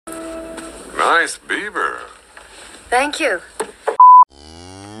Nice beaver. Thank you.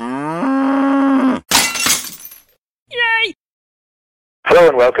 Yay! Hello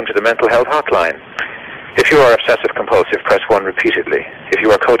and welcome to the Mental Health Hotline. If you are obsessive compulsive, press 1 repeatedly. If you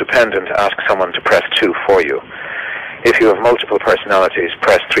are codependent, ask someone to press 2 for you. If you have multiple personalities,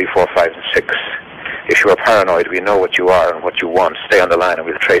 press 3, 4, 5, and 6. If you are paranoid, we know what you are and what you want. Stay on the line and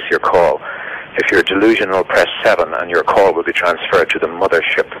we'll trace your call. If you're delusional, press 7 and your call will be transferred to the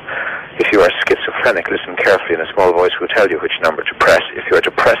mothership. If you are schizophrenic, listen carefully and a small voice will tell you which number to press. If you are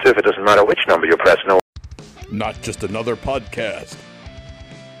depressive, it doesn't matter which number you press. No. Not just another podcast.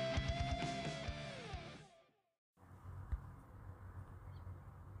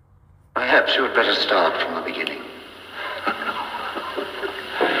 Perhaps you had better start from the beginning.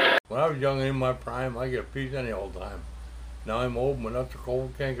 When I was young and in my prime, I get a piece any old time. Now I'm old, and when that's a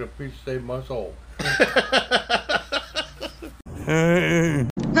cold, can't get a piece to save my soul.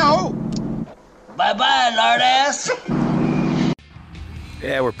 No! Bye-bye, lard ass!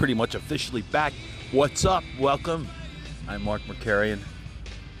 Yeah, we're pretty much officially back. What's up? Welcome. I'm Mark Mercarian.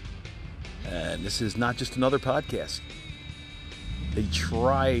 And this is not just another podcast. They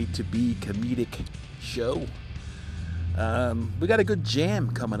try to be comedic show. We got a good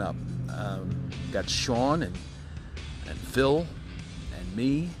jam coming up. Got Sean and Phil and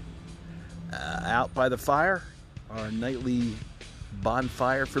me out by the fire, our nightly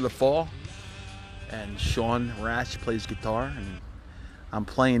bonfire for the fall. And Sean Rash plays guitar, and I'm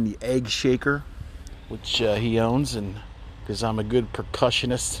playing the egg shaker, which he owns, and because I'm a good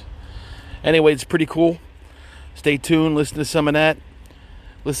percussionist. Anyway, it's pretty cool. Stay tuned, listen to some of that.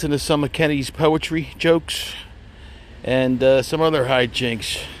 Listen to some of Kenny's poetry jokes and some other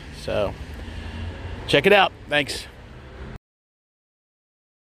hijinks. So, check it out. Thanks.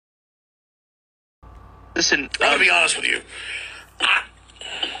 Listen, I'm going to be honest with you.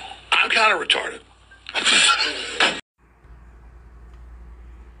 I'm kind of retarded.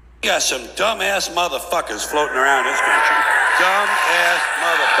 You got some dumbass motherfuckers floating around this country. Dumbass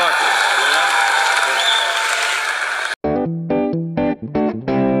motherfuckers.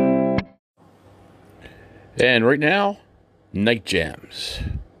 And right now, Night Jams.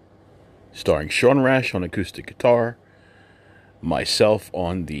 Starring Sean Rash on acoustic guitar, myself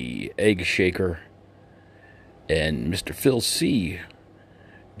on the egg shaker, and Mr. Phil C.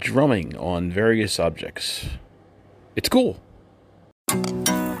 drumming on various objects. It's cool.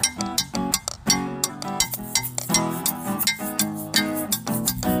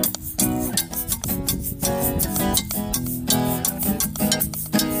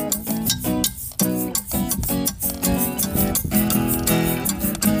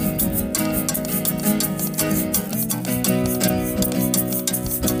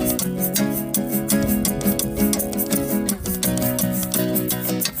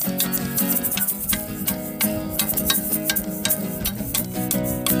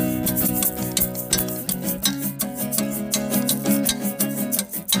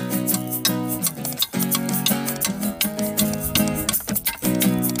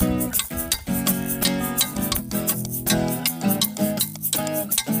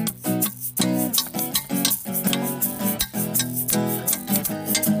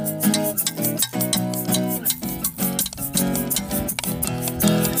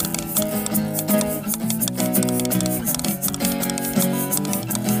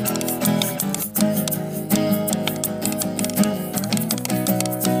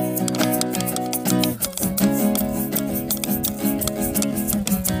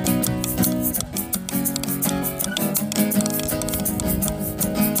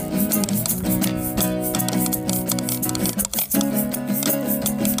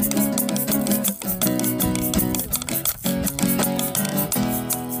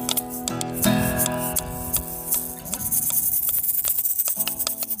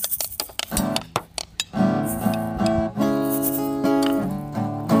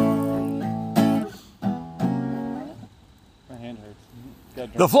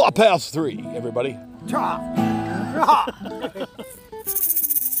 The Flophouse 3, everybody. Yeah,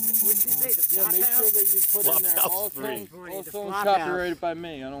 make sure that you put in there all songs copyrighted by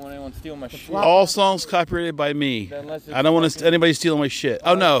me. I don't want anyone stealing my shit. All songs copyrighted by me. I don't want anybody stealing my shit.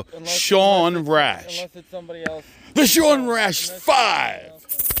 Oh no, Sean Rash. Unless it's somebody else. The Sean Rash 5.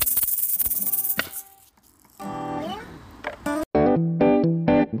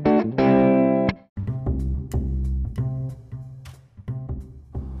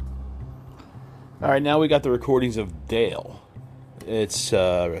 All right, now we got the recordings of Dale. It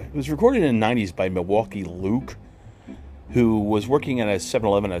was recorded in the 90s by Milwaukee Luke, who was working at a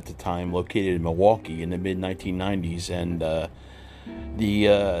 7-Eleven at the time, located in Milwaukee in the mid-1990s, and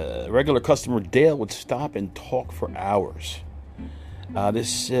The regular customer Dale would stop and talk for hours.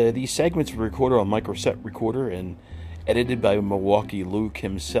 These segments were recorded on microset recorder and edited by Milwaukee Luke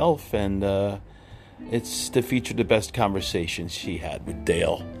himself, and it's to feature the best conversations she had with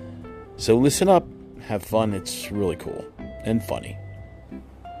Dale. So listen up, have fun, it's really cool and funny.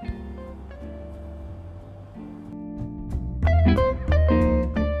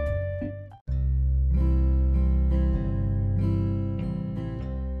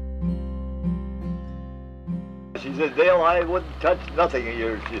 She says, Dale, I wouldn't touch nothing of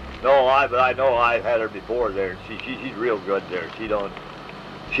yours. But I know I've had her before there. She's real good there. She don't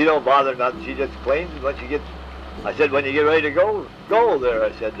bother nothing. She just cleans when she gets. I said, when you get ready to go there.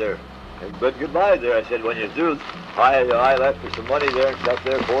 I said there. Good goodbye there. I said, when you're through, I left her some money there and stuff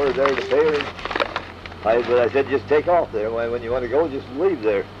there for her there to pay her. But I said, just take off there. When you want to go, just leave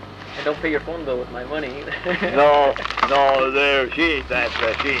there. And don't pay your phone bill with my money either. No, there. She ain't that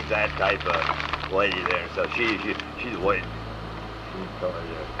type of lady there. So she's waiting.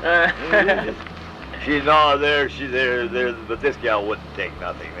 She's there. But this gal wouldn't take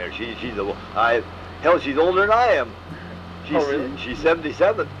nothing there. She's older than I am. She's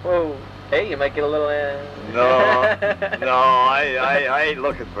 77. Oh, hey, you might get a little. No, I ain't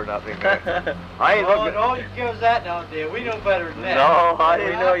looking for nothing there. I ain't looking. No, you give us that now, dear. We know better than that. No,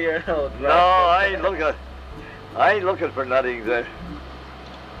 we know you're an old. No, I ain't looking for nothing there.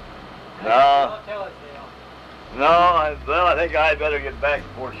 No. Don't tell us, Dale. No, I think I better get back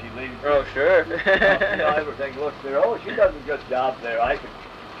before she leaves. Oh, sure. Everything looks there. Oh, she does a good job there.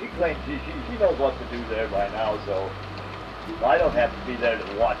 She claims she knows what to do there by now, so I don't have to be there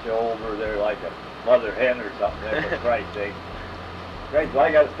to watch her over there like a mother hen or something there, for Christ's sake. Christ, well,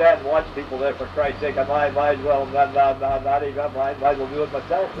 I got to stand and watch people there, for Christ's sake. I might as well not even, might as well do it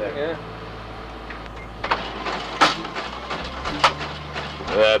myself there. Yeah.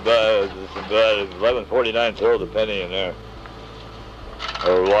 But 11.49, throw the penny in there.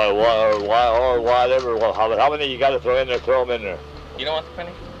 Or whatever. Well, how many you got to throw in there? Throw them in there. You don't want the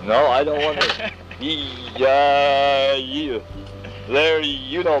penny? No, I don't want it. You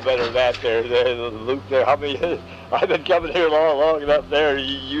know better than that there, Luke there. How many? I've been coming here long enough there.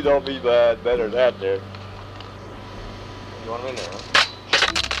 You know me better than that there. You want them in there, huh?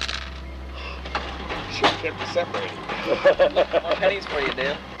 Should have kept it separated. More pennies for you,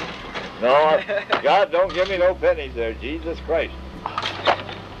 Dale. No, God, don't give me no pennies there. Jesus Christ.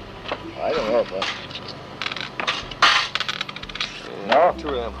 I don't know if No? Two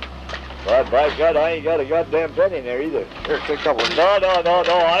of them. But by God, I ain't got a goddamn penny in there either. Here, take a couple. No, I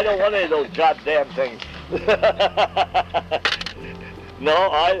don't want any of those goddamn things.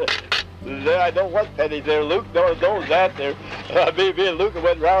 No, I don't want pennies there, Luke. No, that there. Me and Luke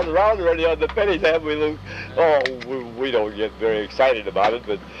went round and round already on the pennies, haven't we, Luke? Oh, we don't get very excited about it,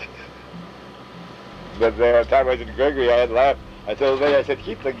 but the time I was in Gregory, I had laughed. I told the lady, I said,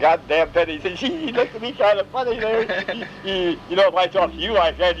 keep the goddamn pennies. And she looked at me kind of funny there. You know, if I talk to you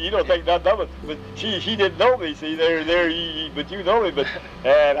like that, you don't think nothing of it. But she didn't know me, see, but you know me.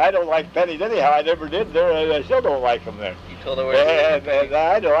 And I don't like pennies anyhow. I never did there. I still don't like them there. You told her where and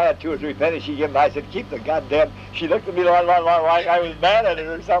I know I had 2 or 3 pennies she gave me. I said, keep the goddamn. She looked at me like I was mad at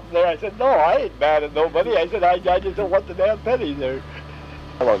her or something there. I said, no, I ain't mad at nobody. I said, I just don't want the damn pennies there.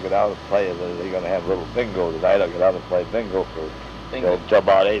 I'll get out and play. They're going to have a little bingo tonight. I'll get out and play bingo till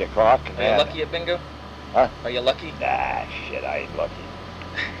about 8 o'clock. Are you lucky at bingo? Huh? Are you lucky? Nah, shit, I ain't lucky.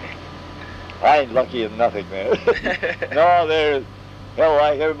 I ain't lucky in nothing, man. No, hell,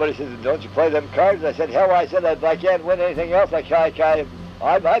 like everybody says, don't you play them cards? I said, hell, I can't win anything else.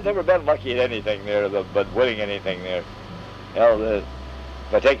 I've never been lucky at anything there, but winning anything there. Hell, if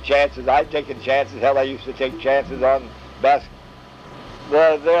I take chances, I've taken chances. Hell, I used to take chances on basketball.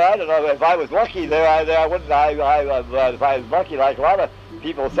 I don't know, if I was lucky there, I wouldn't, if I was lucky, like a lot of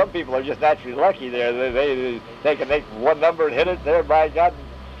people, some people are just naturally lucky there. They can make one number and hit it there, by God.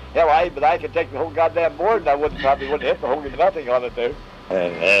 Hell, but I could take the whole goddamn board and I probably wouldn't hit the whole nothing on it there.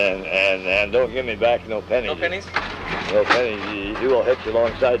 And don't give me back no pennies. No pennies? No pennies. You will hit you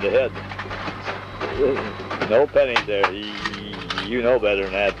alongside the head. No pennies there. You know better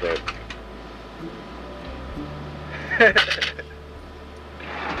than that there.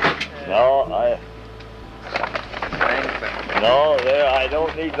 No, I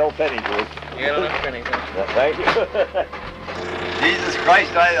don't need no pennies, Luke. You got enough pennies, huh? Well, thank you. Jesus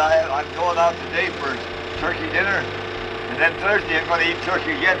Christ, I'm going out today for turkey dinner, and then Thursday I'm going to eat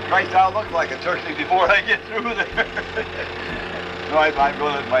turkey again. Christ, I'll look like a turkey before I get through there. So I'm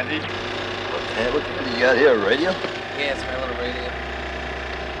going to my knee. What do you got here, a radio? Yeah, it's my little radio.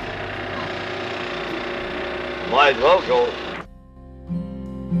 Might as well go.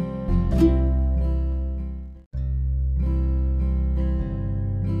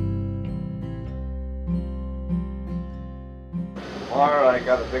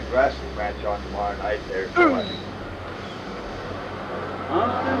 big wrestling match on tomorrow night there. So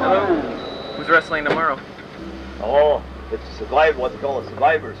Who's wrestling tomorrow? oh, it's what's called a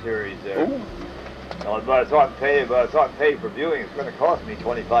Survivor Series there. Ooh. But it's on pay. But it's on pay for viewing. It's going to cost me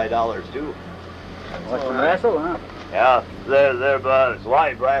 $25 too. What's the wrestle, huh? Yeah, but it's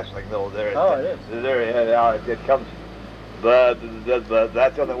live wrestling though. There. Oh, it is. Yeah, it comes. But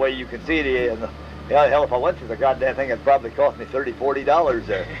that's the only way you can see it. And hell, if I went to the goddamn thing, it'd probably cost me $40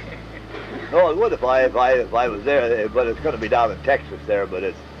 there. No, it would if I was there. But it's going to be down in Texas there. But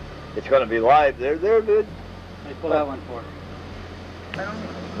it's going to be live. They're good. They pull that one for.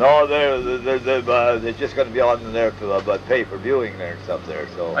 No, they're just going to be on there to pay for viewing there and stuff there.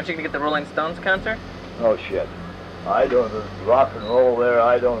 So. Aren't you gonna get the Rolling Stones concert? Oh shit. I don't rock and roll there.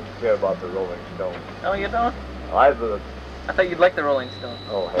 I don't care about the Rolling Stones. Oh, you don't? I thought you'd like the Rolling Stones.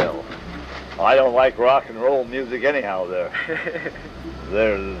 Oh hell. I don't like rock and roll music anyhow there.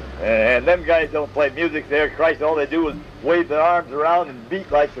 And them guys don't play music there. Christ, all they do is wave their arms around and beat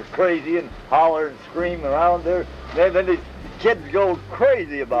like they're crazy and holler and scream around there. Then these kids go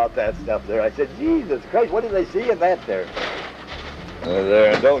crazy about that stuff there. I said, Jesus Christ, what do they see in that there?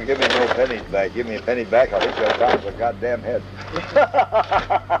 There, don't give me no pennies back. Give me a penny back, I'll hit you on top of the goddamn head.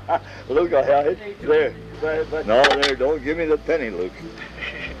 Luke, I'll hit you there. No, there, don't give me the penny, Luke.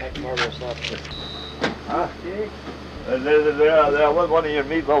 Huh? There was one of your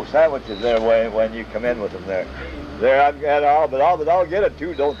meatloaf sandwiches there when you come in with them there. There, I've got all, but I'll get it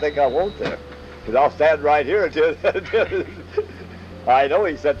too. Don't think I won't there. Because I'll stand right here until... I know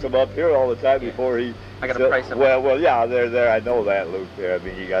he sets them up here all the time before he... I got to price them. Well, yeah, there. I know that, Luke. There, I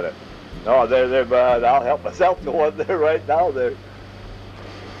mean, you got to... No, there, but I'll help myself to one there right now there.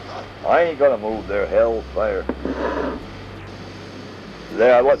 I ain't going to move there, hellfire.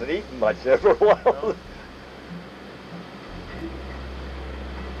 There, I wasn't eating much there for a while.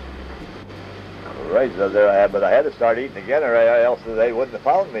 Right, so there, but I had to start eating again, or else they wouldn't have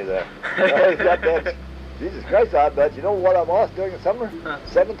found me there. Jesus Christ, I bet. You know what I lost during the summer?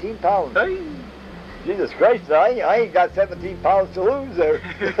 17 pounds. Jesus Christ, I ain't got 17 pounds to lose there.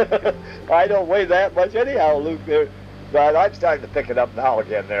 I don't weigh that much anyhow, Luke, there. But I'm starting to pick it up now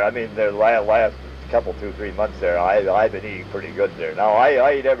again there. I mean, the last couple, 2-3 months there, I've been eating pretty good there. Now,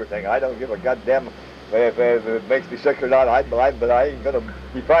 I eat everything. I don't give a goddamn if it makes me sick or not, but I ain't going to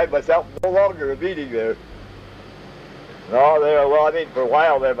deprive myself no longer of eating there. No, there. Well, I mean, for a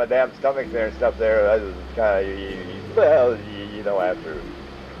while there, my damn stomach there and stuff there, I was kind of, well, you know, after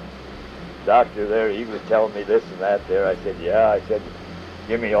doctor there, he was telling me this and that there. I said, yeah. I said,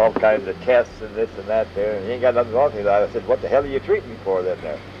 give me all kinds of tests and this and that there. And he ain't got nothing wrong with that. I said, what the hell are you treating me for then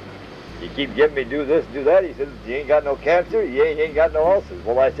there? You keep giving me do this, do that. He said, you ain't got no cancer, you ain't got no ulcers.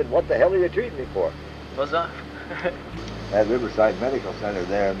 Well, I said, what the hell are you treating me for? What's that? At Riverside Medical Center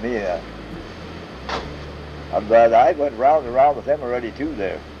there, and me, I'm glad I went round and round with them already too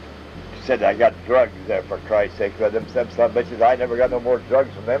there. Said I got drugs there for Christ's sake. Them son bitches, I never got no more drugs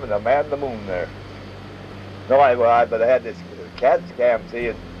from them and the man in the moon there. No, but I had this CAT scam, see,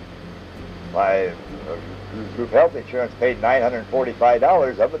 and my group health insurance paid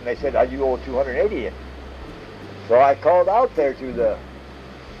 $945 of it, and they said, you owe $280. So I called out there to the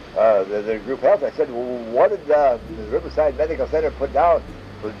group health. I said, well, what did the Riverside Medical Center put down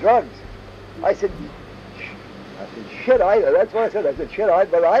for drugs? I said, shit, that's what I said. I said, shit,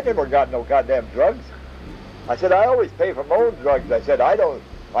 but I never got no goddamn drugs. I said, I always pay for my own drugs. I said, I don't.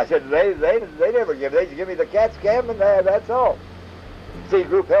 I said, they never give. They just give me the CAT scam, and that's all. See,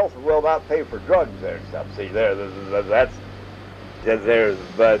 group health will not pay for drugs there and stuff. See, that's there.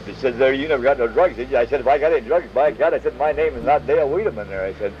 But it says there, you never got no drugs, did you? I said, if I got any drugs, by God, I said, my name is not Dale Wiedemann there.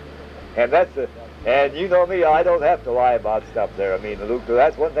 I said, and that's the. And you know me, I don't have to lie about stuff there. I mean, Luke,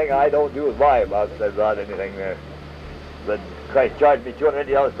 that's one thing I don't do is lie about anything there. But Christ charged me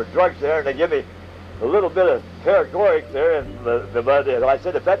 $280 for drugs there, and they give me a little bit of paregoric there, and I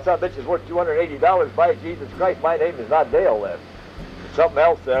said, if that son of a bitch is worth $280, by Jesus Christ, my name is not Dale then. Something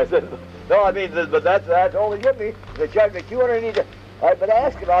else there. I said, no, I mean, but that's all they give me. They charged me $280. But I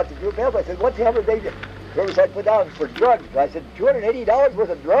asked about the group health. I said, what the hell did they Riverside put down for drugs? I said, $280 worth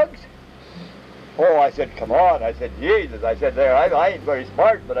of drugs? Oh, I said, come on. I said, Jesus. I said, there, I ain't very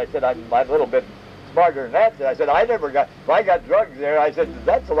smart, but I said, I'm a little bit smarter than that. I said, if I got drugs there, I said,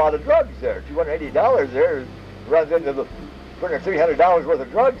 that's a lot of drugs there. $280 there runs into the $300 worth of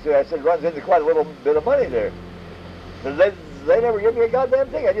drugs there. I said, runs into quite a little bit of money there. They never give me a goddamn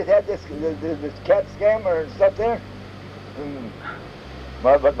thing. I just had this CAT scammer and stuff there.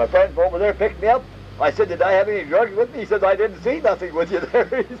 But my friend over there picked me up. I said, did I have any drugs with me? He said, I didn't see nothing with you there.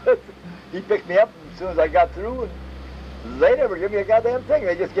 He said, he picked me up as soon as I got through. they never give me a goddamn thing.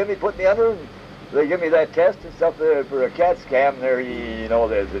 They just put me under, and they give me that test and stuff there for a CAT scan. There, you know,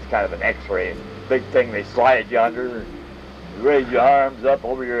 there's this kind of an X-ray, big thing they slide you under, and raise your arms up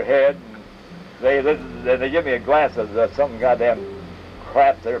over your head, and they give me a glass of some goddamn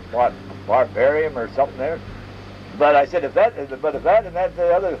crap there, barbarium or something there. But I said, if that and that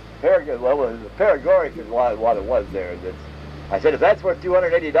the other Paregoric is what it was there. I said, if that's worth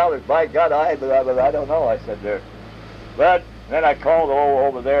 $280, by God, I don't know. I said there. But then I called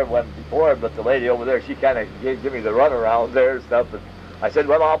over there before, but the lady over there, she kind of gave me the runaround there and stuff. And I said,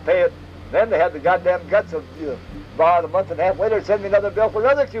 well, I'll pay it. Then they had the goddamn guts of about a month and a half later send me another bill for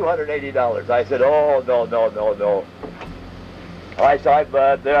another $280. I said, oh, no. I talked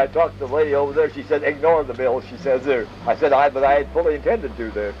to the lady over there. She said, ignore the bill. She says there. I said, but I had fully intended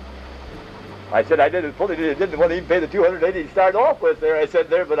to there. I said, I didn't want to even pay the $280 to start off with there. I said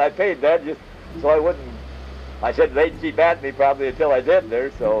there, but I paid that just so I wouldn't. I said they'd keep at me probably until I did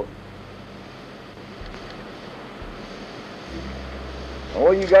there, so.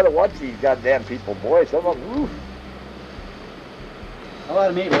 Oh, you gotta watch these goddamn people, boy. Some of them, oof. A lot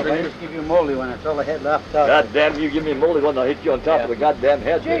of meatloaf. I just give you a moldy one. That's all I had left out. God damn, you give me a moldy one, I'll hit you on top of the goddamn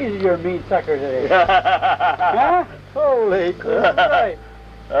head. Jesus, you're a mean sucker today. Huh? Holy crap. Right.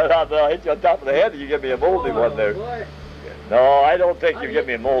 I'll hit you on top of the head and you give me a moldy one there. Boy. No, I don't think you give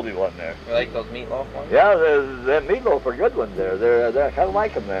me a moldy one there. You like those meatloaf ones? Yeah, the meatloaf are good ones there. They're I kind of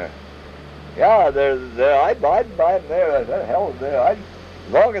like them there. Yeah, I'd buy them there. The hell, there. As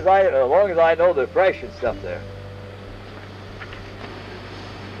long as I know they're fresh and stuff there.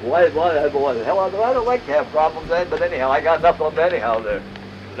 Why the hell? I don't like to have problems then, but anyhow, I got enough of them anyhow there.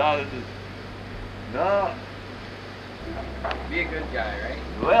 No. Be a good guy, right?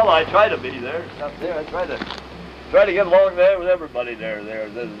 Well, I try to be there. Stuff there. I try to get along there with everybody there.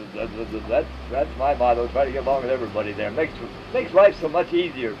 That's my motto. Try to get along with everybody there. Makes life so much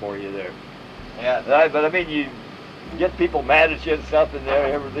easier for you there. Yeah. But I mean, you get people mad at you and stuff in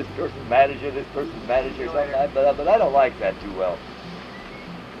there. This person's mad at you. This person's mad at you. Something. But I don't like that too well.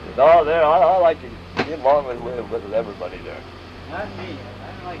 No, there. I like to get along with everybody there. Not me.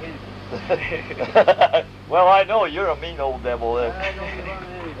 I don't like anything. Well, I know you're a mean old devil there. I don't belong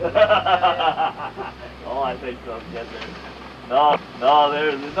to anything. Oh, I think so. Yes, no,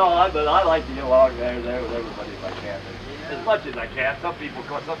 but I like to get along there with everybody if I can. As much as I can. Some people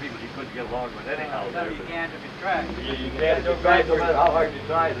you couldn't get along with anyhow. You can't if you try. You can't if you try, no matter how hard you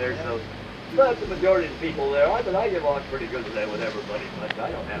try there. So, but the majority of the people there, but I get along pretty good with everybody. But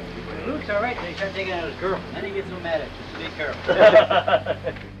I don't have to. Luke's all right. They start taking out his girlfriend. Then he gets so mad at you. So be careful.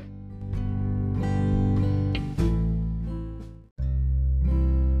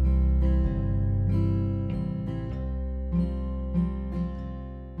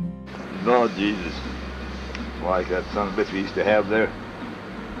 No, Jesus. Like that son of a bitch we used to have there.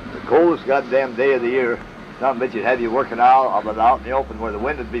 The coldest goddamn day of the year. Son of a bitch would have you working out in the open where the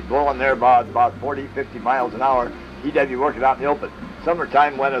wind would be blowing there about 40, 50 miles an hour. He'd have you working out in the open.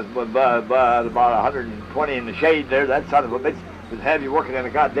 Summertime when it was about 120 in the shade there, that son of a bitch would have you working in a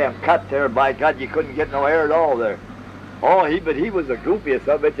goddamn cut there. By God, you couldn't get no air at all there. Oh, but he was the goofiest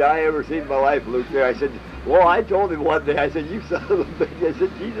son of a bitch I ever seen in my life, Luke, there. I said, well, I told him one day, I said, you son of a bitch. I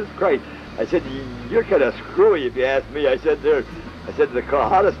said, Jesus Christ. I said, you're kind of screwy if you ask me. I said, the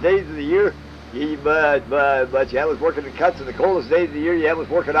hottest days of the year, but you was working in cuts, and the coldest days of the year, you was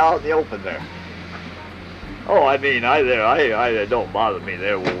working out in the open there. Oh, I mean, I don't bother me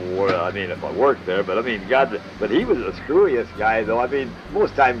there. I mean, if I work there, but I mean, God, but he was the screwiest guy, though. I mean,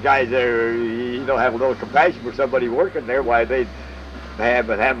 most time guys there, you don't have a little compassion for somebody working there. Why they have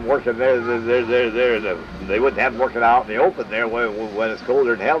them working there? They wouldn't have them working out in the open there when it's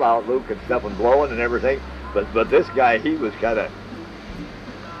colder than hell out, Luke, and stuff and blowing and everything. But this guy, he was kind of.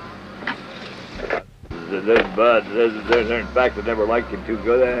 In fact, I never liked him too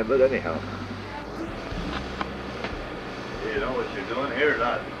good, but anyhow. You know what you're doing here or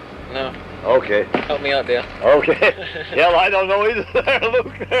not? No. Okay. Help me out, Dale. Okay. Hell, I don't know either there,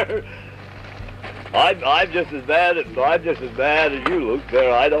 Luke. I'm just as bad as you, Luke.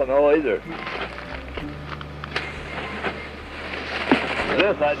 There, I don't know either.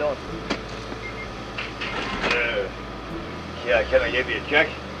 This I don't. Yeah, can I give you a check?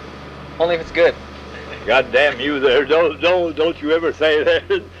 Only if it's good. God damn you there! Don't you ever say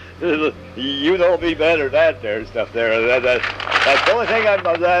that. You know me better than that there stuff there. That's the only thing that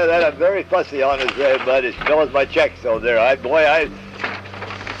I'm very fussy on is but it shows my check. So there, I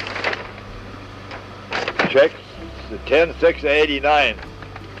check the 10/6/89.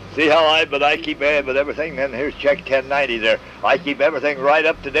 See how I keep with everything. Then here's check 1090 there. I keep everything right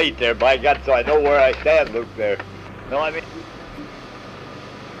up to date there. By God, so I know where I stand, Luke there. No, I mean...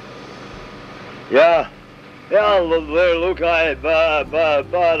 Yeah. Yeah, there, Luke, but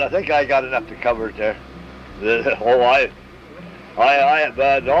I think I got enough to cover it there. But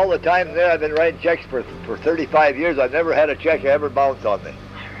all the time there, I've been writing checks for 35 years. I've never had a check ever bounce on me.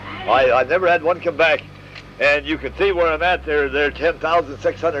 I've never had one come back. And you can see where I'm at there. They're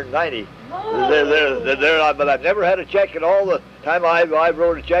 10,690. But I've never had a check in all the time I've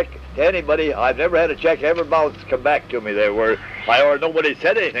wrote a check to anybody. I've never had a check ever bounce come back to me there or nobody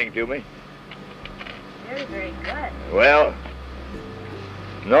said anything to me. Very, very good. Well,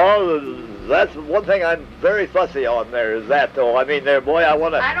 no, that's one thing I'm very fussy on there is that, though. I mean, there, boy, I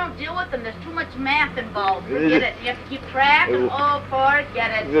don't deal with them. There's too much math involved. Forget it. You have to keep track. Oh,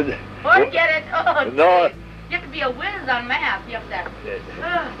 forget it. Forget it. Oh, no. Geez. You have to be a whiz on math. You have to.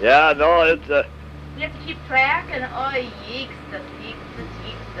 Yeah, no, it's. You have to keep track, and oh, yeeks.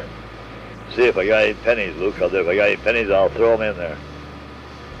 See if I got any pennies, Luke. If I got any pennies, I'll throw them in there.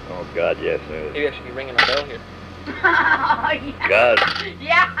 Oh, God, yes. Maybe I should be ringing a bell here. Oh, yeah. God.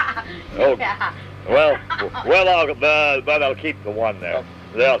 Yeah. Oh. Yeah. Well, but I'll keep the one there.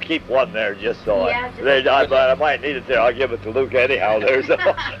 I'll keep one there just so I might need it there. I'll give it to Luke anyhow there. So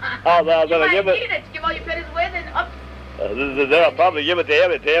I'll give it. Need it. Give all your pennies with and up. I'll probably give it to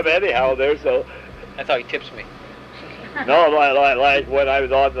him anyhow there. So. I thought he tips me. No, like when I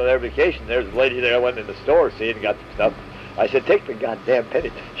was on their vacation, there's a lady there. I went in the store, see, and got some stuff. I said, take the goddamn penny.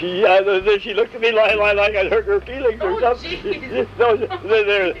 She looked at me like I'd hurt her feelings or something.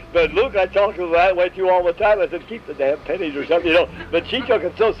 But Luke, I talked to her that way too all the time. I said, keep the damn pennies or something, But she took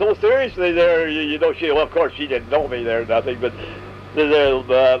it so seriously there, of course, she didn't know me there or nothing, but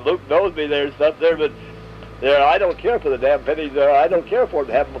Luke knows me there and stuff there, but there, I don't care for the damn pennies there. I don't care for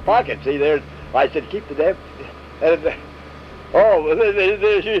them to have in my pocket. See, there, I said, keep the damn, and,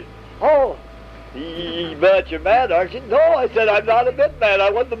 but you're mad, aren't you? No, I said, I'm not a bit mad. I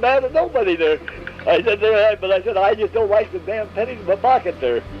wasn't mad at nobody there. I said, I just don't like the damn pennies in my pocket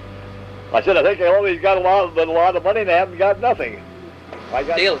there. I said, I think I always got a lot of money and I haven't got nothing.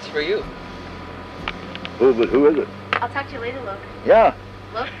 Dale, it's for you. Who is it? I'll talk to you later, Luke. Yeah.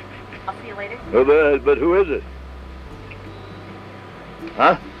 Luke, I'll see you later. But who is it?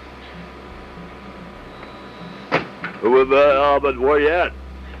 Huh? But where you at?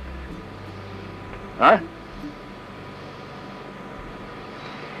 Huh?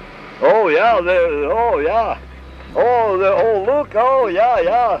 Oh yeah, Luke, oh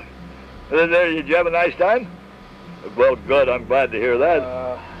yeah. Did you have a nice time? Well, good, I'm glad to hear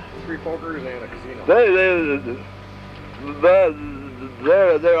that. 3 pokers and a casino.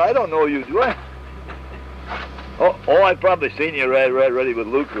 There, I don't know you, do I? Oh, I've probably seen you ready with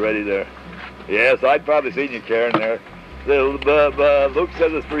Luke already there. Yes, I'd probably seen you, Karen, there. Luke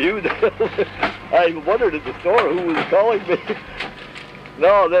says it's for you. I wondered at the store who was calling me.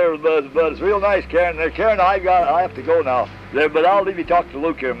 No, but it's real nice, Karen. Karen, I have to go now. But I'll leave you talk to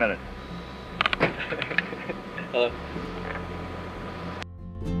Luke here a minute. Hello.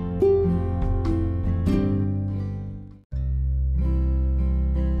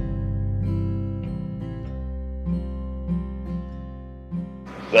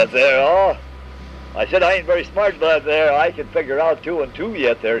 But there, I said I ain't very smart, but there I can figure out 2 and 2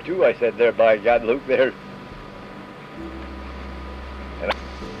 yet there too. I said there, by God, Luke, there.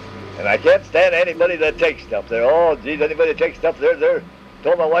 And I can't stand anybody that takes stuff there. Oh, geez, anybody that takes stuff there.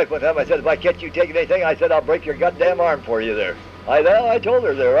 Told my wife one time, I said, if I catch you taking anything, I said, I'll break your goddamn arm for you there. I told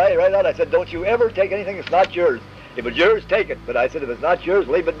her there, right out. I said, don't you ever take anything that's not yours. If it's yours, take it. But I said, if it's not yours,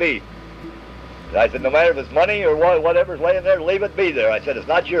 leave it be. And I said, no matter if it's money or whatever's laying there, leave it be there. I said, it's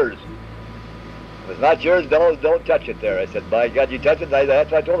not yours. If it's not yours, don't touch it there. I said, by God, you touch it.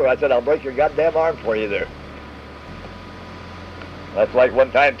 That's what I told her. I said, I'll break your goddamn arm for you there. That's like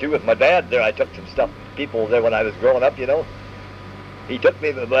one time, too, with my dad there. I took some stuff, people there when I was growing up, He took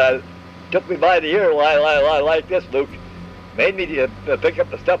me by the ear like this, Luke. Made me pick up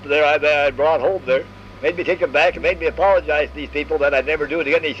the stuff there I brought home there. Made me take it back and made me apologize to these people that I'd never do it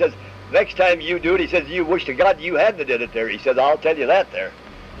again. He says, next time you do it, he says, you wish to God you hadn't did it there. He says, I'll tell you that there.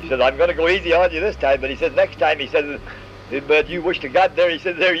 He says, I'm going to go easy on you this time. But he says, next time, he says, but you wish to God there, he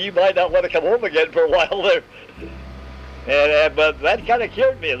says, there, you might not want to come home again for a while there. And but that kind of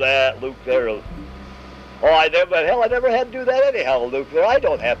cured me of that, Luke, there. Oh, I never had to do that anyhow, Luke, there. I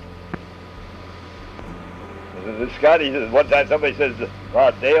don't have to. Scotty says, one time somebody says,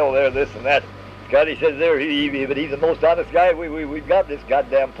 oh, Dale there, this and that. Scotty says there, but he's the most honest guy we've got in this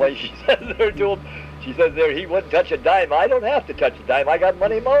goddamn place. She says there to him, she says there, he wouldn't touch a dime. I don't have to touch a dime. I got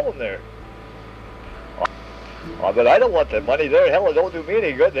money of my own there. Oh, but I don't want the money there. Hell, it don't do me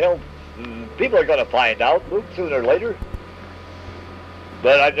any good. Hell, People are going to find out, Luke, sooner or later.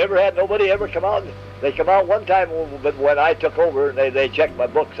 But I've never had nobody ever come out. They come out one time when I took over, and they checked my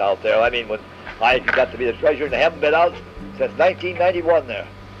books out there. I mean, when I got to be the treasurer, and they haven't been out since 1991 there.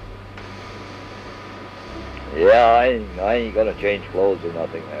 Yeah, I ain't going to change clothes or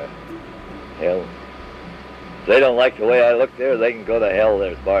nothing there. Hell. If they don't like the way I look there, they can go to hell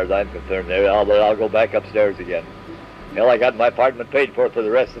there as far as I'm concerned there. I'll go back upstairs again. Hell, I got my apartment paid for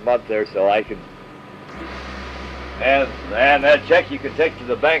the rest of the month there, so I can... And that check you can take to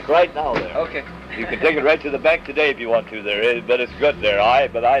the bank right now there. Okay. You can take it right to the bank today if you want to there. But it's good there.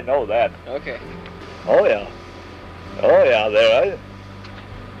 But I know that. Okay. Oh, yeah. Oh, yeah, there.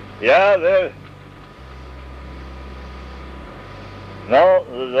 Yeah, there. No,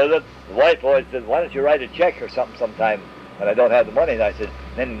 the wife always said, why don't you write a check or something sometime when I don't have the money? And I said,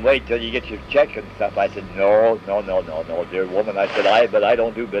 then wait till you get your check and stuff. I said, no, dear woman. I said, but I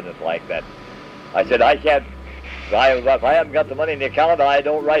don't do business like that. I said, I can't. If I haven't got the money in the account, I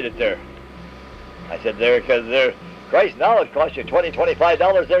don't write it there. I said, because Christ, now it costs you $20,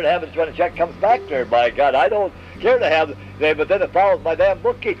 $25 there to have it when a check comes back there. By God, I don't care to have it. But then it follows my damn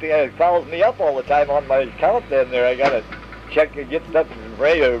bookkeeping. It follows me up all the time on my account then there. I got to check and get stuff and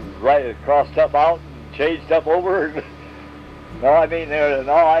write, cross stuff out and change stuff over. No, I mean, and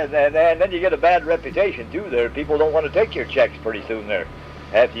then you get a bad reputation too there. People don't want to take your checks pretty soon there.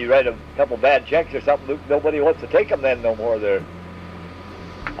 After you write a couple bad checks or something, nobody wants to take them then no more there.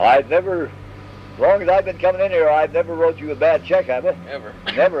 I've never, as long as I've been coming in here, I've never wrote you a bad check, have I? Never.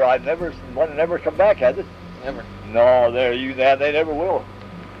 Never. I've never, one that never come back, has it? Never. No, they never will.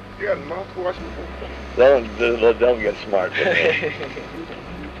 You got a mouthwash? Don't get smart with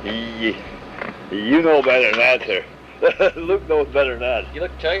me. You know better than that, sir. Luke knows better than that. You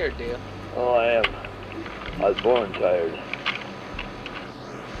look tired, Dale. Oh, I am. I was born tired.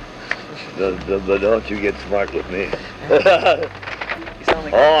 But don't you get smart with me. You sound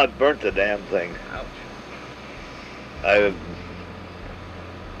like oh, it burnt the damn thing. Ouch.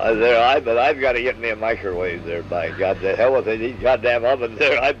 But I've got to get me a microwave there. By God, the hell with these goddamn ovens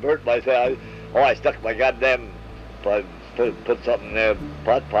there. I burnt myself. I stuck my goddamn, put something in there,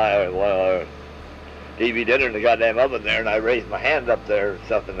 pot pie or TV dinner in the goddamn oven there, and I raised my hand up there or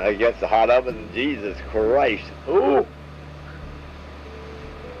something against the hot oven. Jesus Christ. Ooh.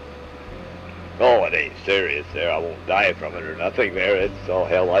 Oh, it ain't serious there. I won't die from it or nothing there. It's oh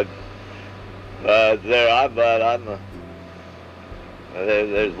hell.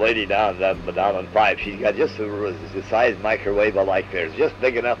 There's a lady down on 5. She's got just the size microwave I like there. It's just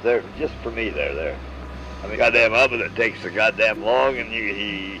big enough there, just for me there. I mean, goddamn oven, it takes so goddamn long, and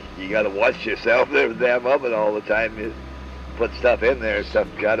you got to watch yourself there with the damn oven all the time. You put stuff in there, stuff,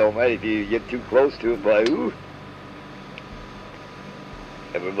 God almighty, if you get too close to it, boy, ooh.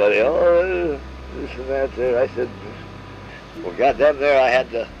 Everybody, oh, this and that there. I said, well, goddamn there, I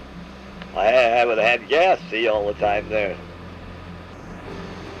would have had gas, see, all the time there.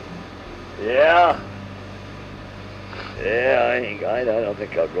 Yeah, I don't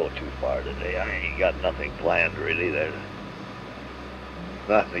think I'll go too far today. I ain't got nothing planned really there.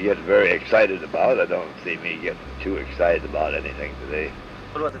 Nothing to get very excited about. I don't see me getting too excited about anything today.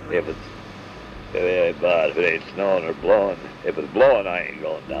 What about the If it ain't snowing or blowing, if it's blowing, I ain't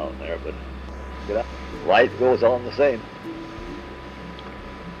going down there. But life goes on the same.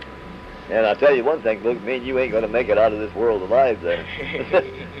 And I'll tell you one thing, Luke, me and you ain't going to make it out of this world alive there.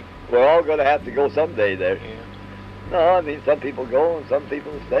 We're all going to have to go someday there. Yeah. No, I mean, some people go and some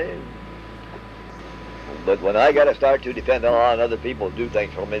people stay. But when I got to start to depend on other people to do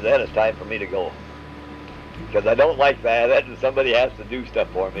things for me, then it's time for me to go. Because I don't like that somebody has to do stuff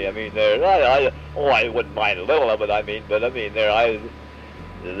for me. I mean, I wouldn't mind a little of it, I mean, but I mean, they're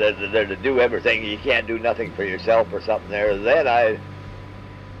to do everything. You can't do nothing for yourself or something there. Then I...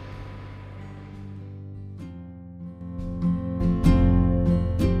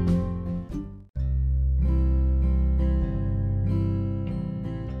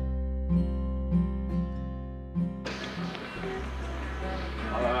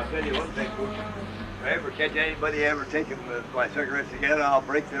 I'll tell you one thing, Butch. If I ever catch anybody ever taking my cigarettes again, I'll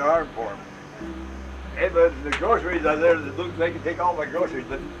break their arm for them. Hey, but the groceries are there. They can take all my groceries,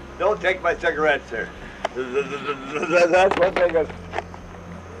 but don't take my cigarettes, sir. That's one thing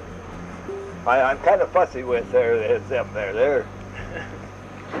I'm kind of fussy with there. Is them there. They're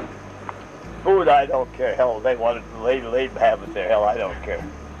food, I don't care. Hell, they want it, they have it there. Hell, I don't care.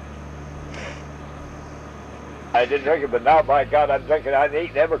 I didn't drink it, but now, by God, I'm drinking. I'm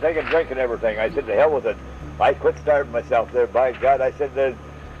eating everything and drinking everything. I said, to hell with it. I quit starving myself there. By God, I said,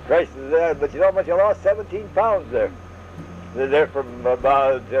 Christ is there. But you know how much I lost? 17 pounds there. They're from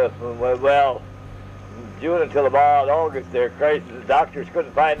about, well, June until about August there. Christ, the doctors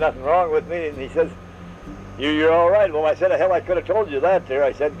couldn't find nothing wrong with me, and he says, you're all right. Well, I said, hell, I could have told you that there.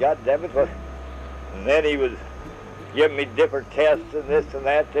 I said, God damn it. And then he was giving me different tests and this and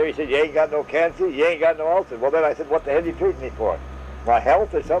that there. He said, you ain't got no cancer, you ain't got no ulcer. Well, then I said, what the hell are you treating me for? My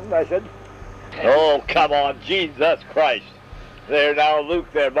health or something? I said, oh, come on, Jesus Christ. There now, Luke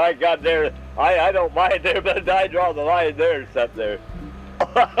there. My God, there. I don't mind there, but I draw the line there and stuff there.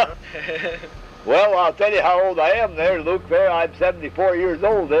 Well, I'll tell you how old I am there, Luke there. I'm 74 years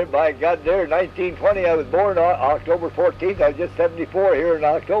old there. By God, there, 1920, I was born on October 14th. I was just 74 here in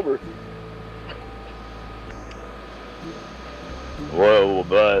October. Whoa,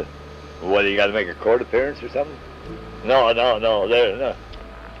 but what, you got to make a court appearance or something? No, there, no.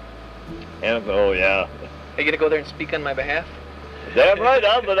 And, oh, yeah. Are you going to go there and speak on my behalf? Damn right,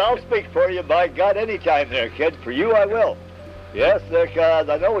 but I'll speak for you, by God, anytime there, kid. For you, I will. Yes, because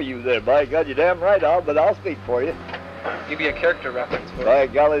I know you there. By God, you're damn right, but I'll speak for you. Give you a character reference for by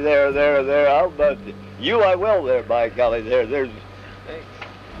golly, there, but you I will there, by golly, there's... Thanks.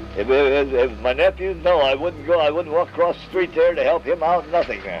 If my nephew, no, I wouldn't walk across the street there to help him out,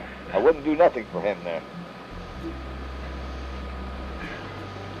 nothing there. I wouldn't do nothing for him there.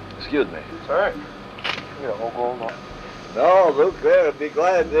 Excuse me. It's all right. You know, we'll go along. No, Luke, there, I'd be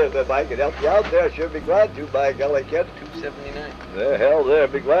glad if I could help you out there. I'd sure be glad to, by golly, kid. $2.79. The hell, there,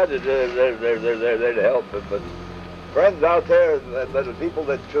 I'd be glad to, there to help. But friends out there, but the people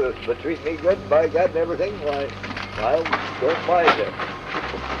that treat me good, by God, and everything, why, I don't mind them.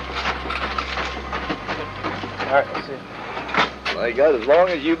 All right, we'll see. My God, as long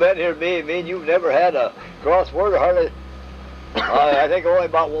as you've been here, me and you've never had a crossword or hardly. I think only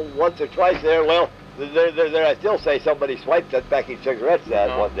about once or twice there. Well, there, I still say somebody swiped that package of cigarettes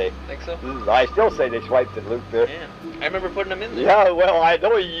one day. Think so? I still say they swiped it, Luke. There. Yeah, I remember putting them in there. Yeah, well, I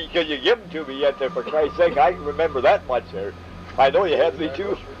know because you give them to me yet there, for Christ's sake. I can remember that much there. I know you had me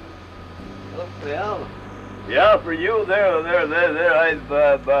too. Yeah. Yeah, for you there,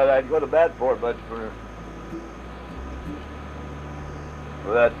 but I'd go to bat for it, but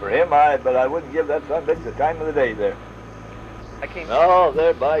for him, but I wouldn't give that son bitch the time of the day there. I can't. No,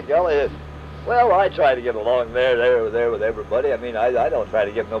 there, by golly. Well, I try to get along there with everybody. I mean, I don't try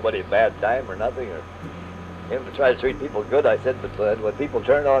to give nobody a bad time or nothing, or him to try to treat people good. I said, but when people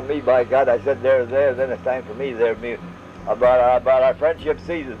turn on me, by God, I said, there, then it's time for me there. About our friendship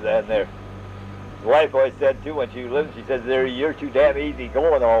seasons then there. The wife always said too when she lived, she said, you're too damn easy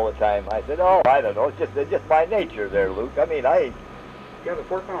going all the time. I said, oh, I don't know, it's just my nature there, Luke. I mean, I ain't. You have a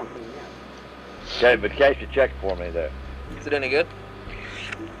fork on, yeah. Okay, but cash a check for me there. Is it any good?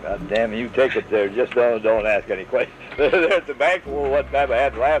 God damn, you take it there. Just don't ask any questions. There's the bank. Well, what time I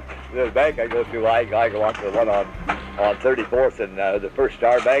had left, the bank I go to, I go on to the one on 34th and the First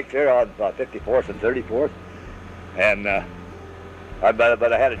Star Bank there on 54th and 34th, and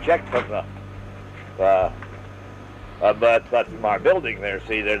but I had a check from but from our building there.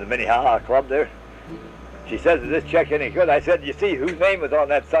 See, there's the Minnehaha Club there. She says, is this check any good? I said, you see whose name was on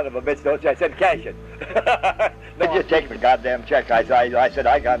that son of a bitch, don't you? I said, cash it. No, just take the goddamn check. I said,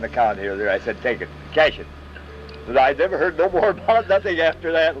 I got an account here there. I said, take it. Cash it. But I never heard no more about nothing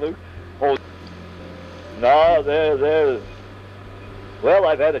after that, Luke. Oh, no, there. Well,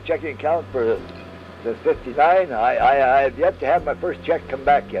 I've had a checking account since 59. I have yet to have my first check come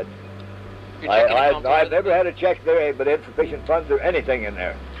back yet. I've never had a check there, but insufficient funds or anything in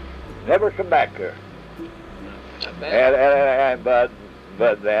there. Never come back there. But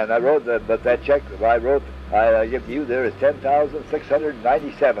I wrote that check I give to you there is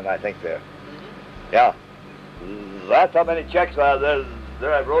 10,697, I think there. Yeah, that's how many checks there I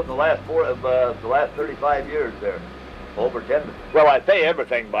wrote in the last the last 35 years there. Over 10. Well, I pay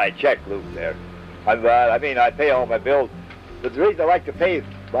everything by check, Luke. There, I mean I pay all my bills. But the reason I like to pay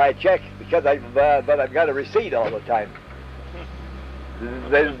by check because I've got a receipt all the time.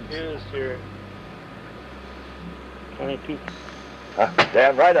 Here's your 22.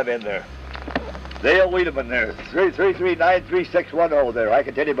 Damn right I'm in there. Dale Wiedemann there. 333-93610 there. I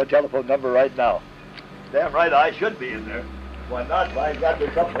can tell you my telephone number right now. Damn right I should be in there. Why not? I've got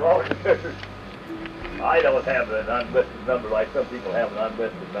the something wrong there. I don't have an unlisted number like some people have an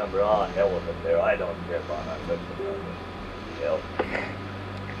unlisted number. Oh, hell with it there. I don't care about an unlisted number. Hell.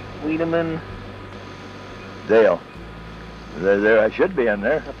 Wiedemann. Dale. There I should be in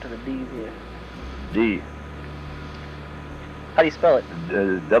there. Up to the D's here. D. How do you spell it?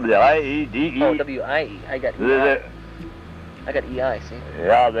 W-I-E-D-E. Oh, W-I-E. I got E-I. I got E-I, see?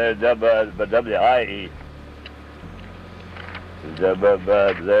 Yeah, there's but W-I-E.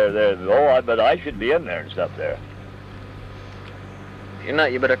 But I should be in there and stuff there. you're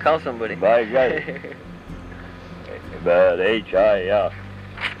not. You better call somebody. By God. But H.I., yeah.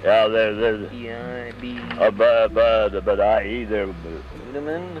 Yeah, there's... E-I-B... But I.E. There...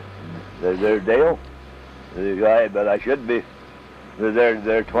 Wiedemann? There's Dale. The guy, but I should be...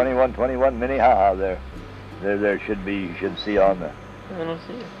 They're 21 Minnehaha there. There should be... You should see on the... I don't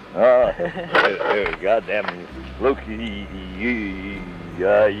see it. Oh, there, goddamn... Luke, you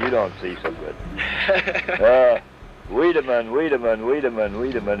don't see so good. Wiedemann.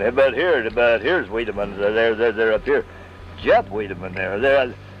 But here's Wiedemann. They're up here. Jeff Wiedemann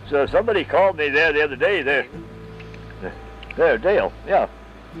there. So somebody called me there the other day. There, Dale. Yeah.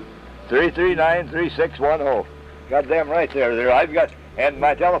 339-3610. Goddamn right there. I've got, and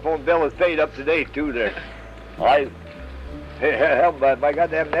my telephone bill is paid up to date too. There. My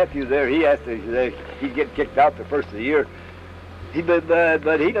goddamn nephew there. He has to. He'd get kicked out the first of the year.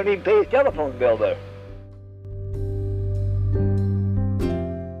 But he don't even pay his telephone bill there.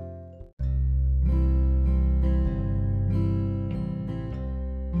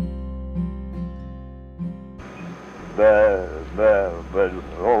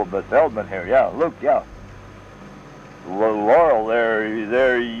 But Feldman here, yeah, Luke, yeah. Laurel,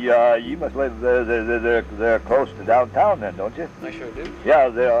 you must live they're close to downtown then, don't you? I sure do. Yeah,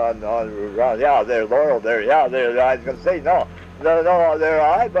 they're yeah, they're Laurel, there, yeah, I was gonna say no, they're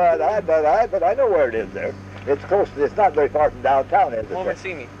but I know where it is there. It's close to, it's not very far from downtown, is it? Come over and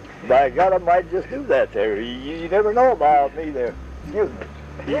see me. By God, I might just do that there. You never know about me there. Excuse me.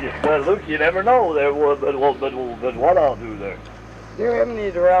 Well, Luke, you never know there, but what I'll do there. Do you have any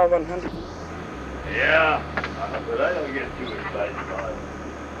around 100? Yeah, but I don't get too excited about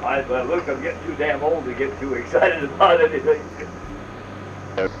it. But Luke, I'm getting too damn old to get too excited about anything.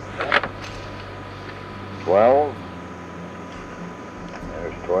 12.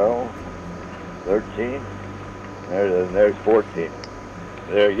 There's 12. 13. There's 14.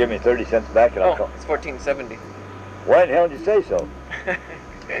 There, give me 30 cents back and I'll call. It's $14.70. Why in the hell did you say so?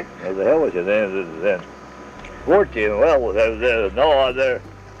 What the hell was it then? 14, well, no, there.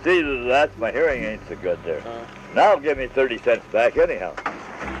 See, that's my hearing ain't so good there. Now give me 30 cents back anyhow.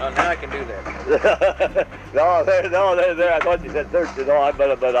 Oh, now I can do that. No, there, I thought you said 13. No,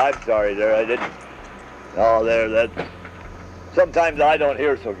 but I'm sorry there, I didn't. No, there, sometimes I don't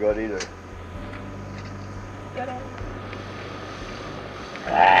hear so good either.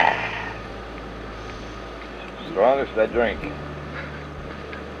 Strongest I drink.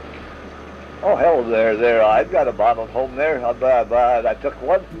 Oh hell, there! I've got a bottle at home there. But I took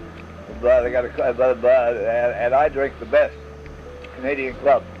one. But I got and I drink the best Canadian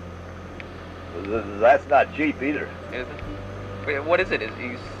Club. That's not cheap either. Is it? Wait, what is it?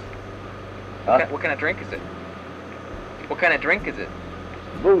 What kind of drink is it? What kind of drink is it?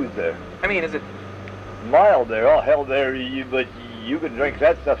 Booze there. I mean, is it mild there? Oh hell, there! But you can drink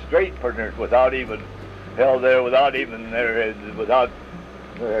that stuff straight, partner, without even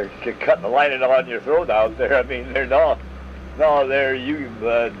cutting the lining on your throat out there. I mean, they're no, there you,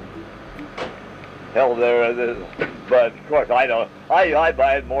 hell there. But of course, I don't. I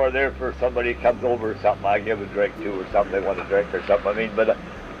buy it more there for somebody comes over or something. I give a drink to or something. They want to drink or something. I mean, but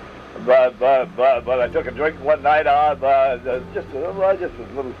I took a drink one night. Just a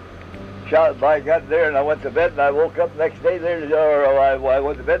little shot. By God, there, and I went to bed and I woke up next day there. Or I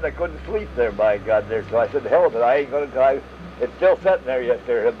went to bed and I couldn't sleep there. By God, there. So I said, hell of it, I ain't gonna die. It's still sitting there yet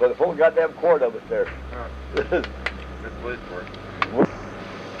there, but a full goddamn quart of it there. Good wood for it.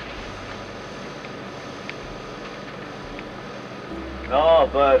 No,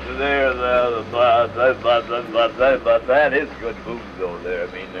 but there, but that is good booze though. There,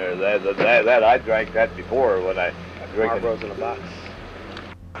 I mean, there, that I drank that before when I drank it. Marlboro's in a box.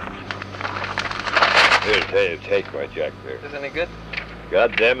 Here, take my jack there. Is it any good?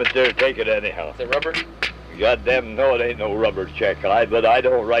 God damn it, there, take it anyhow. Is it rubber? Goddamn, no, it ain't no rubber check. But I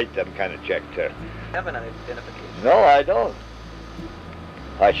don't write them kind of checks there. You have an identification? No, I don't.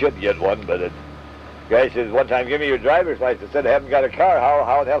 I should get one, but the guy says one time, give me your driver's license. I said, I haven't got a car.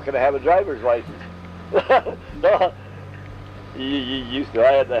 How the hell can I have a driver's license? No. You used to,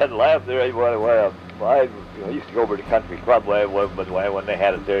 I had to laugh there. I used to go over to Country Club when they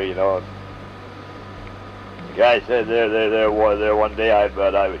had it there, you know. The guy said there one day I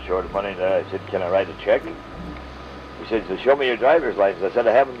was short of money, and I said, can I write a check? He said, so show me your driver's license. I said,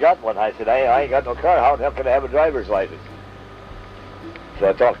 I haven't got one. I said, I ain't got no car. How the hell can I have a driver's license? So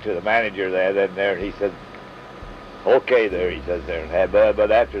I talked to the manager there, he said, okay there, he says there.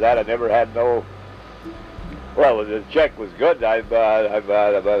 But after that, I never had no, well, the check was good. I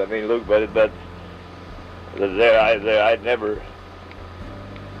mean, Luke, but I'd never.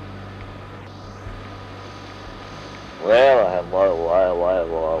 Well, I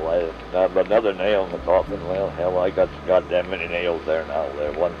have another nail in the coffin. Well, hell, I got goddamn many nails there now.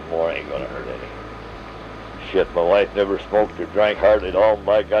 There, one more ain't gonna hurt any. Shit, my wife never smoked or drank hardly at all.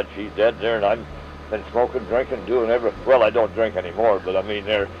 My God, she's dead there, and I've been smoking, drinking, doing everything. Well, I don't drink anymore, but I mean,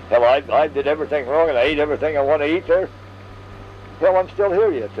 there. Hell, I did everything wrong, and I ate everything I want to eat there. Hell, I'm still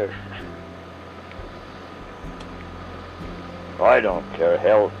here yet there. I don't care.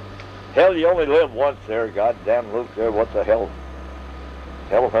 Hell, you only live once there. Goddamn, Luke there. What the hell?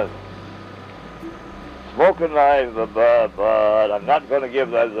 Hell, smoking live, but I'm not going to give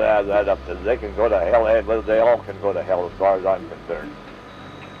that up. They can go to hell. They all can go to hell as far as I'm concerned.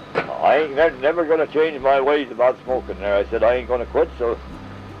 I ain't never going to change my ways about smoking there. I said I ain't going to quit. So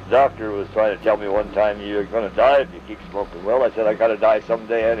the doctor was trying to tell me one time, you're going to die if you keep smoking. Well, I said I got to die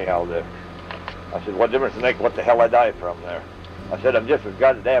someday anyhow there. I said, what difference does it make what the hell I die from there? I said, I'm just as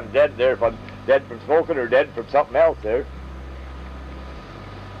goddamn dead there if I'm dead from smoking or dead from something else there.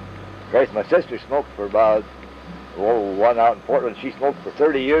 Christ, my sister smoked for about, one out in Portland. She smoked for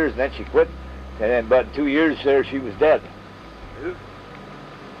 30 years and then she quit. And then about 2 years there, she was dead. She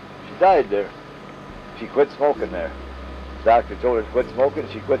died there. She quit smoking there. The doctor told her to quit smoking.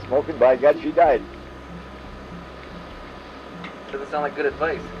 She quit smoking. By God, she died. Doesn't sound like good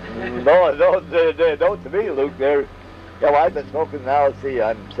advice. No, to me, Luke, there. Yeah, well, I've been smoking now, let's see,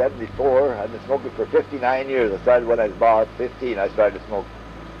 I'm 74. I've been smoking for 59 years. I started when I was about 15, I started to smoke.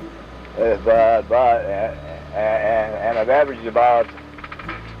 And I've averaged about,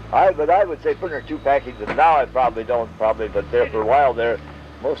 I would say putting her 2 packages. Now I probably don't, but there for a while there,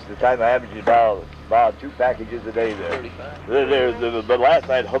 most of the time I averaged about 2 packages a day there. 35. But last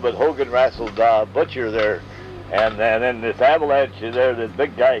night, Hogan wrestled Butcher there. And then this Avalanche there, this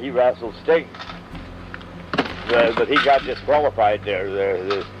big guy, he wrestled Sting. But he got disqualified there.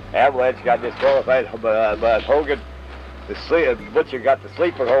 The Avalanche got disqualified, but Hogan, Butcher got the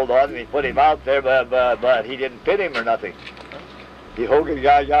sleeper hold on him. He put him out there, but he didn't pin him or nothing. Hogan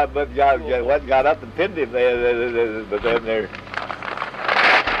got up and pinned him. But then there,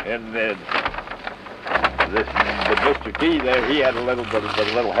 and then Mr. T there, he had a little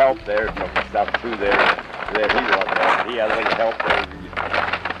help there from the stuff through there. He had a little help there.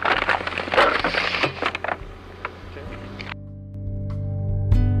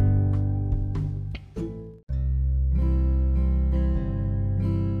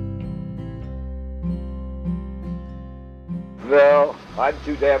 No, I'm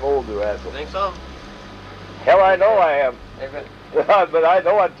too damn old to wrestle. Think so? Hell, I know I am. But But I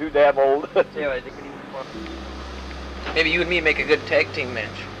know I'm too damn old. yeah, I think we need more. Maybe you and me make a good tag team match.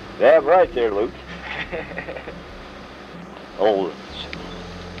 Damn right there, Luke. Oh,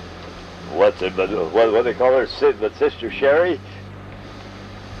 what they call her? But Sister Sherry.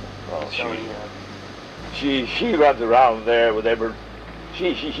 Well, she runs around there with ever.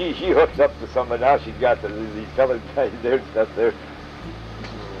 She hooks up to somebody now. She's got these fellas there and stuff there.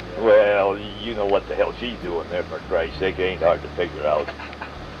 Well, you know what the hell she's doing there, for Christ's sake. It ain't hard to figure out.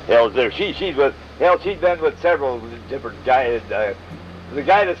 Hell's there. She's been with several different guys. The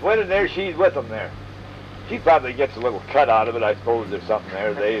guy that's winning there, she's with him there. She probably gets a little cut out of it, I suppose. There's something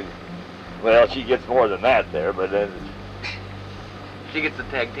there. Well, she gets more than that there, but then. She gets the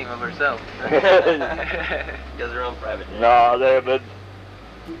tag team of herself. Does her own private. No, there, but.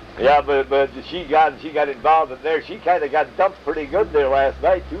 Yeah, but she got involved in there. She kind of got dumped pretty good there last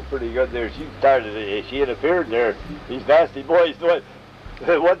night too. Pretty good there. She interfered there. These nasty boys.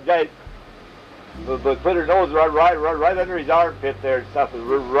 One guy put her nose right under his armpit there and stuff, and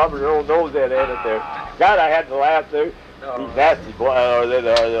rubbing her own nose in it there. God, I had to laugh there. Oh. These nasty boys,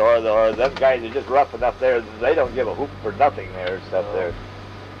 or them guys are just rough enough there. They don't give a hoop for nothing there and stuff there.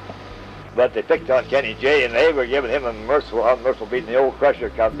 But they picked on Kenny J, and they were giving him a unmerciful beating. The old Crusher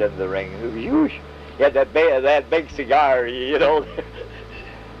comes into the ring. He had that big cigar, you know.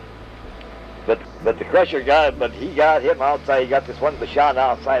 But the Crusher he got him outside. He got this one Bashan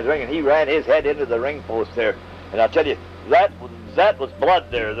outside the ring, and he ran his head into the ring post there. And I'll tell you, that was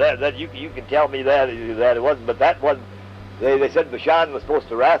blood there. That you can tell me that it wasn't, but that wasn't. They said Bashan was supposed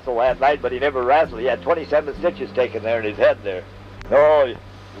to wrestle that night, but he never wrestled. He had 27 stitches taken there in his head there. Oh.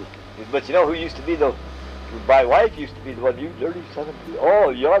 But you know who used to be my wife used to be the one, you dirty son of a... Oh,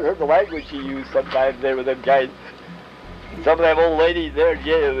 you ought to heard the language she used sometimes there with them guys. Some of them old ladies there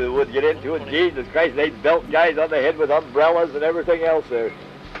would get into it. Jesus Christ, they'd belt guys on the head with umbrellas and everything else there.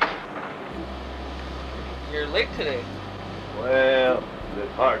 You're late today. Well,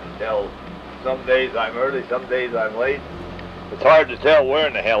 it's hard to tell. Some days I'm early, some days I'm late. It's hard to tell where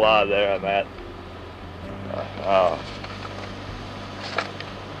in the hell out of there I'm at.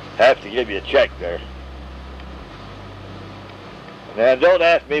 Have to give you a check there. Now, don't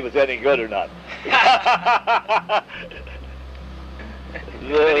ask me if it's any good or not.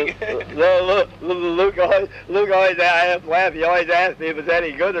 Luke always laughs. He always asks me if it's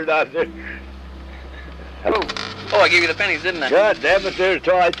any good or not. Oh, I gave you the pennies, didn't I? God damn it, there.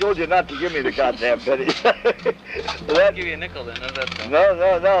 I told you not to give me the goddamn pennies. I'll give you a nickel then. How's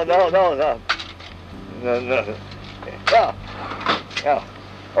that sound? No.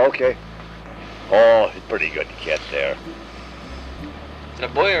 Okay. Oh, he's pretty good kid there. Is it a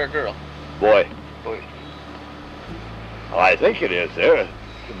boy or a girl? Boy. Boy. I think it is there.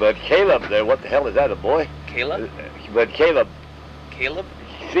 But Caleb there, what the hell is that, a boy? Caleb? But Caleb. Caleb?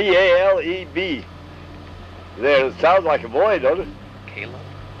 C-A-L-E-B. There, it sounds like a boy, don't it? Caleb?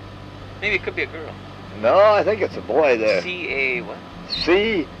 Maybe it could be a girl. No, I think it's a boy there. C-A what?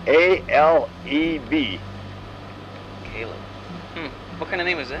 C-A-L-E-B. Caleb. What kind of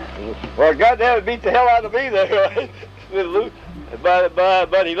name is that? Well, goddamn, it beat the hell out of me there.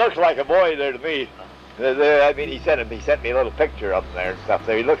 But he looks like a boy there to me. I mean, he sent me a little picture of him there and stuff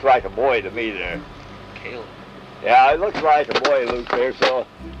there. He looks like a boy to me there. Caleb. Yeah, it looks like a boy, Luke, there, so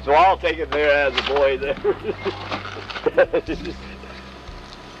I'll take him there as a boy there.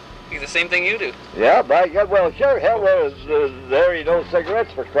 He's the same thing you do. Yeah, by God, well, sure, hell, there he knows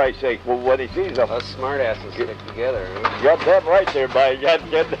cigarettes, for Christ's sake, when he sees them. Us smartasses stick together. Goddamn right there, by God,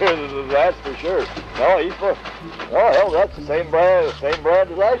 get there, that's for sure. No, hell, that's the same brand as I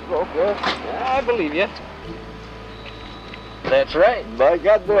smoke, yeah. I believe you. That's right. By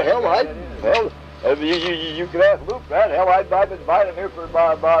God, the hell, you can ask Luke that. Hell, I've been buying them here for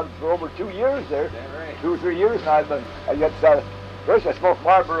over 2 years there. Right. 2 or 3 years now. First I smoked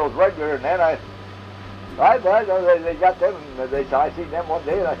Marlboros regular, and then they got them, and I seen them one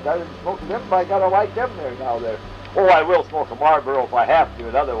day, and I started smoking them. By God, I like them there now there. Oh, I will smoke a Marlboro if I have to,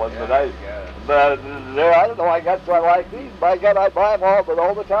 another one, but I don't know, I like these. By God, I buy them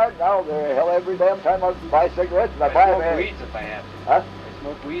all the time now. They're hell every damn time I buy cigarettes, and I buy them. Smoke weeds if I have to. Huh? I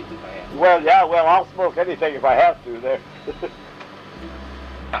smoke weeds if I have to. Well, yeah, I'll smoke anything if I have to there.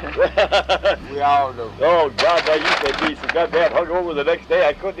 We all do. Oh, God, I used to be so goddamn hungover the next day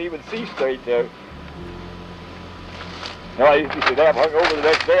I couldn't even see straight there. No, I used to be so damn hungover the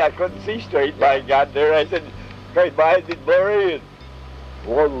next day I couldn't see straight, by God, there. I said, Christ, my eyes did blurry, and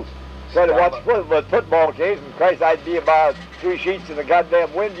trying to watch football games, and Christ, I'd be about 3 sheets in the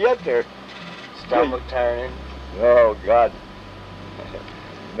goddamn wind yet there. Stomach turning. Oh, God.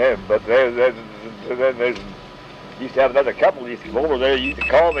 Man, but then there's used to have another couple used to come over there, used to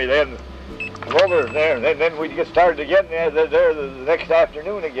call me then, come over there, and then we'd get started again there the next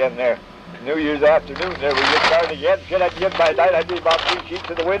afternoon again there. New Year's afternoon there, we'd get started again. Shit, I'd get by night, I'd be about 3 sheets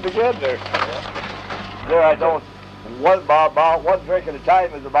in the wind again there. There I don't, about 1 drink at a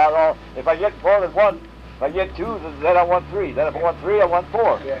time is about all. If I get more than 1, if I get 2, then I want 3. Then if I want 3, I want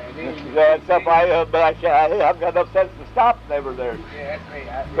 4. That's stuff but I can't, I've got enough sense to stop never there. Yeah, that's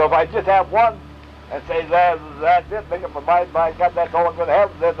right. So if I just have 1, and say that's it, make up my mind, by God, that's all I'm going to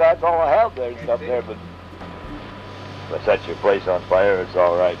have, then that's all I have there and stuff there, but set your place on fire, it's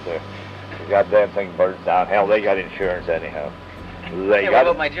all right there. The goddamn thing burns down. Hell, they got insurance anyhow. What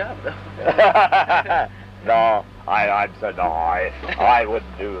about my job, though? No, I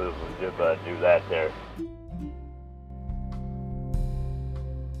wouldn't do that there.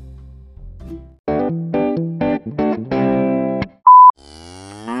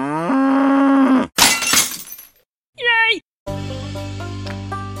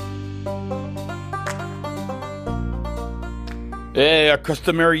 Hey, our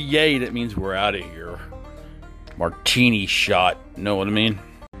customary yay, that means we're out of here. Martini shot, know what I mean?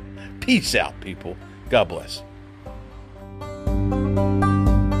 Peace out, people. God bless.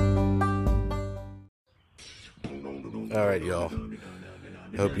 All right, y'all.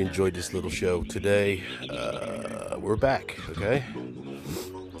 I hope you enjoyed this little show today. We're back, okay?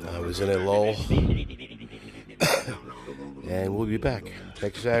 I was in a lull. And we'll be back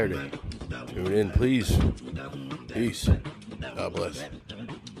next Saturday. Tune in, please. Peace. God bless.